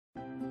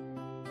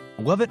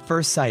Love at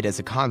first sight as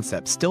a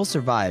concept still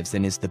survives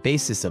and is the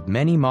basis of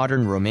many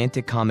modern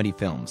romantic comedy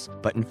films.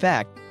 But in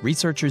fact,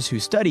 researchers who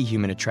study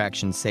human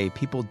attraction say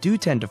people do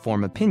tend to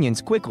form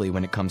opinions quickly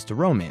when it comes to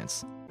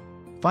romance.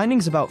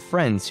 Findings about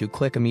friends who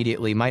click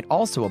immediately might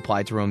also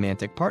apply to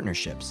romantic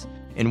partnerships.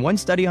 In one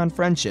study on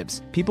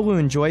friendships, people who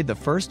enjoyed the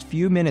first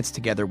few minutes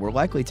together were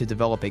likely to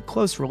develop a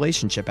close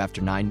relationship after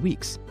 9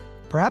 weeks.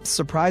 Perhaps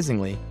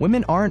surprisingly,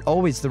 women aren't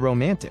always the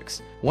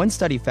romantics. One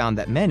study found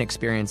that men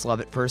experience love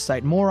at first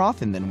sight more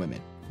often than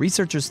women.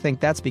 Researchers think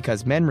that's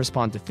because men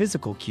respond to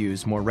physical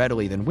cues more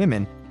readily than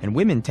women, and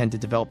women tend to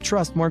develop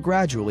trust more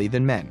gradually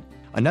than men.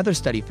 Another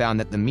study found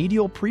that the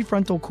medial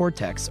prefrontal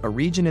cortex, a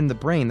region in the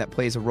brain that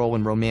plays a role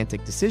in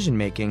romantic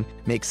decision-making,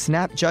 makes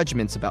snap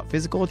judgments about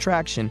physical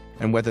attraction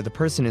and whether the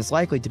person is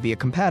likely to be a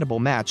compatible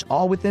match,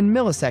 all within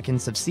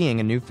milliseconds of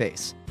seeing a new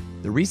face.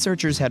 The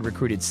researchers had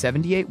recruited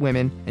 78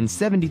 women and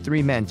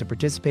 73 men to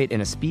participate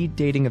in a speed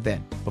dating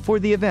event. Before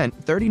the event,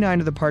 39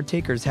 of the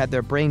partakers had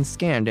their brains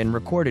scanned and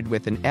recorded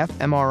with an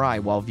fMRI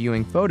while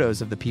viewing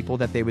photos of the people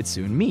that they would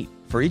soon meet.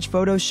 For each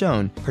photo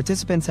shown,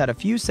 participants had a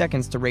few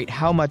seconds to rate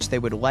how much they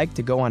would like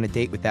to go on a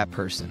date with that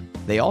person.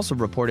 They also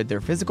reported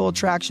their physical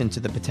attraction to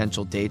the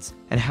potential dates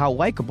and how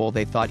likable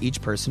they thought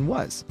each person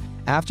was.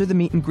 After the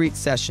meet and greet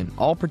session,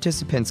 all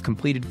participants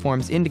completed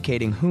forms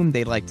indicating whom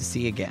they'd like to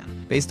see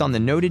again. Based on the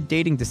noted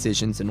dating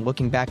decisions and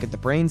looking back at the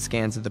brain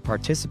scans of the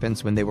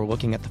participants when they were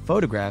looking at the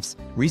photographs,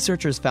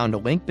 researchers found a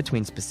link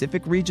between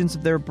specific regions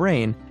of their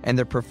brain and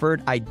their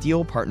preferred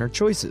ideal partner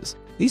choices.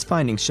 These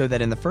findings show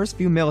that in the first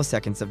few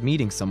milliseconds of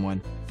meeting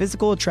someone,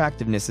 physical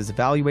attractiveness is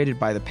evaluated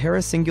by the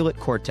paracingulate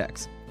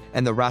cortex,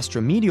 and the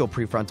rostromedial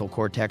prefrontal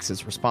cortex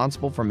is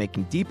responsible for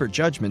making deeper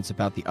judgments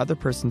about the other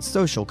person's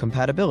social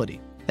compatibility.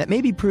 That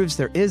maybe proves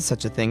there is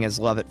such a thing as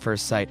love at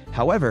first sight.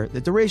 However,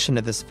 the duration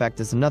of this effect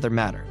is another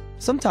matter.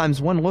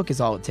 Sometimes one look is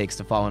all it takes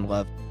to fall in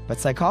love, but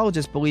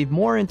psychologists believe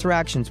more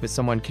interactions with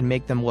someone can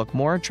make them look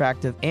more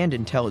attractive and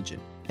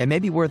intelligent. It may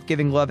be worth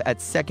giving love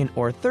at second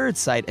or third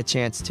sight a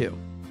chance too.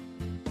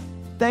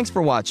 Thanks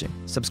for watching.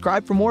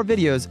 Subscribe for more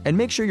videos and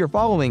make sure you're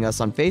following us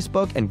on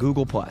Facebook and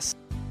Google+.